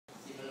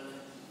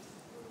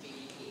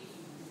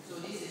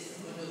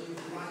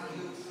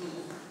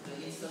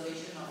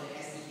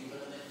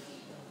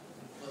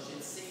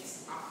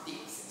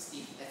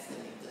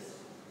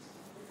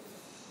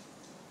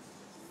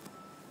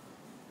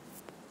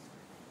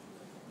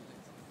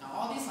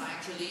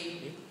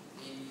actually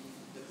in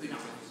the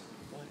printout.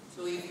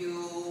 So if you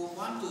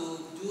want to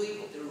do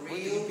it the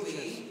real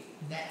way,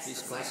 that's the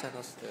site.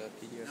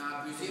 Now, I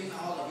presume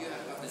all of you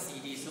have got the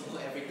CD, so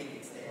everything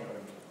is there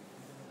already.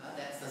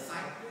 That's the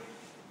site.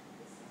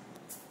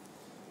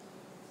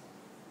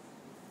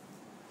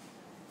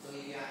 So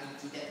if you are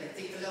into that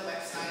particular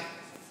website,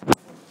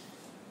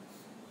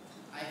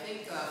 I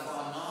think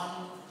for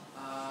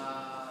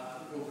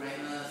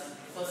non-programmers,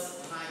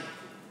 first time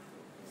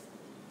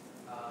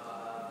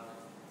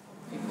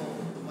people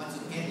who want to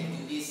get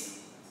into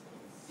this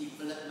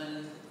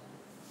development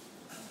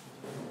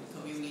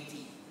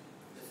community,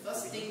 the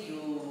first thing you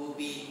will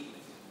be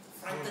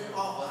frightened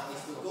of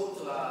is to go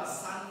to a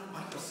Sun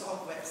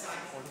Microsoft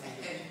website,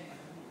 and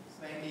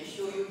when they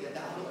show you the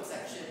download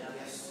section, there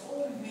are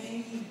so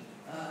many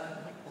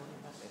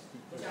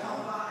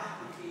Java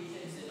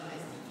applications and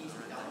SDKs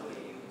to download.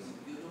 You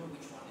don't know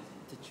which one is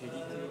it.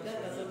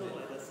 That doesn't look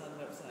like the Sun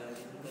website I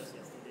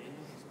visited yesterday.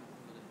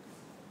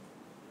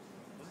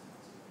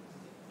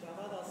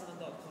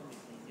 Java.sun.com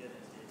is easier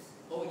than this.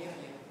 Oh yeah,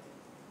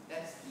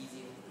 that's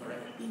easier,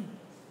 correct.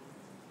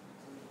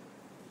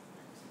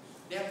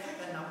 There are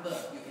quite a number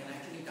you can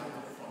actually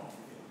download from.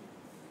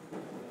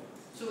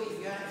 So if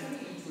you are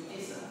actually into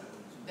this,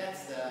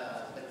 that's the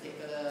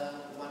particular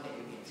one that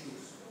you can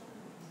choose.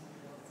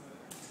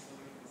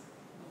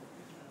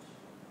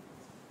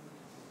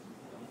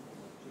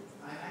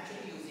 I'm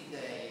actually using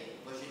the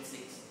version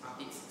 6,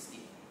 update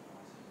 16.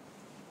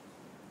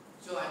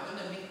 So I'm going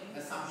to make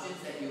assumptions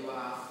that you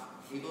are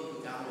able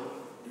to download.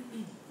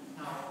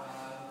 Now,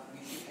 we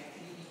should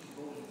actually need to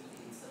go into the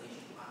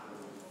installation part.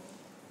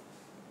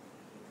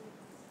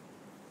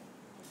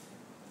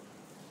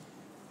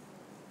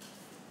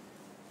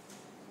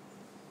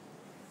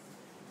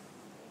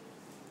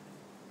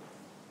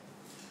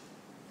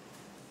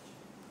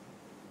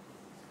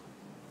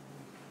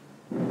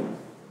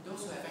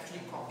 Those who have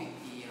actually copied the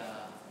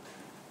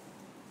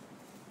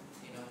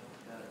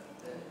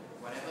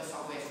whatever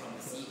software is from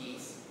the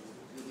CDs,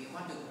 you will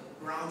want to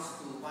browse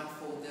to one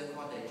folder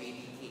called the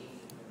JDK.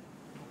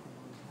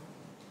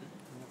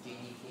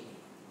 JDK.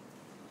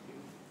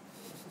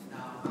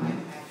 Now I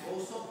have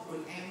also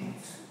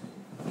preempt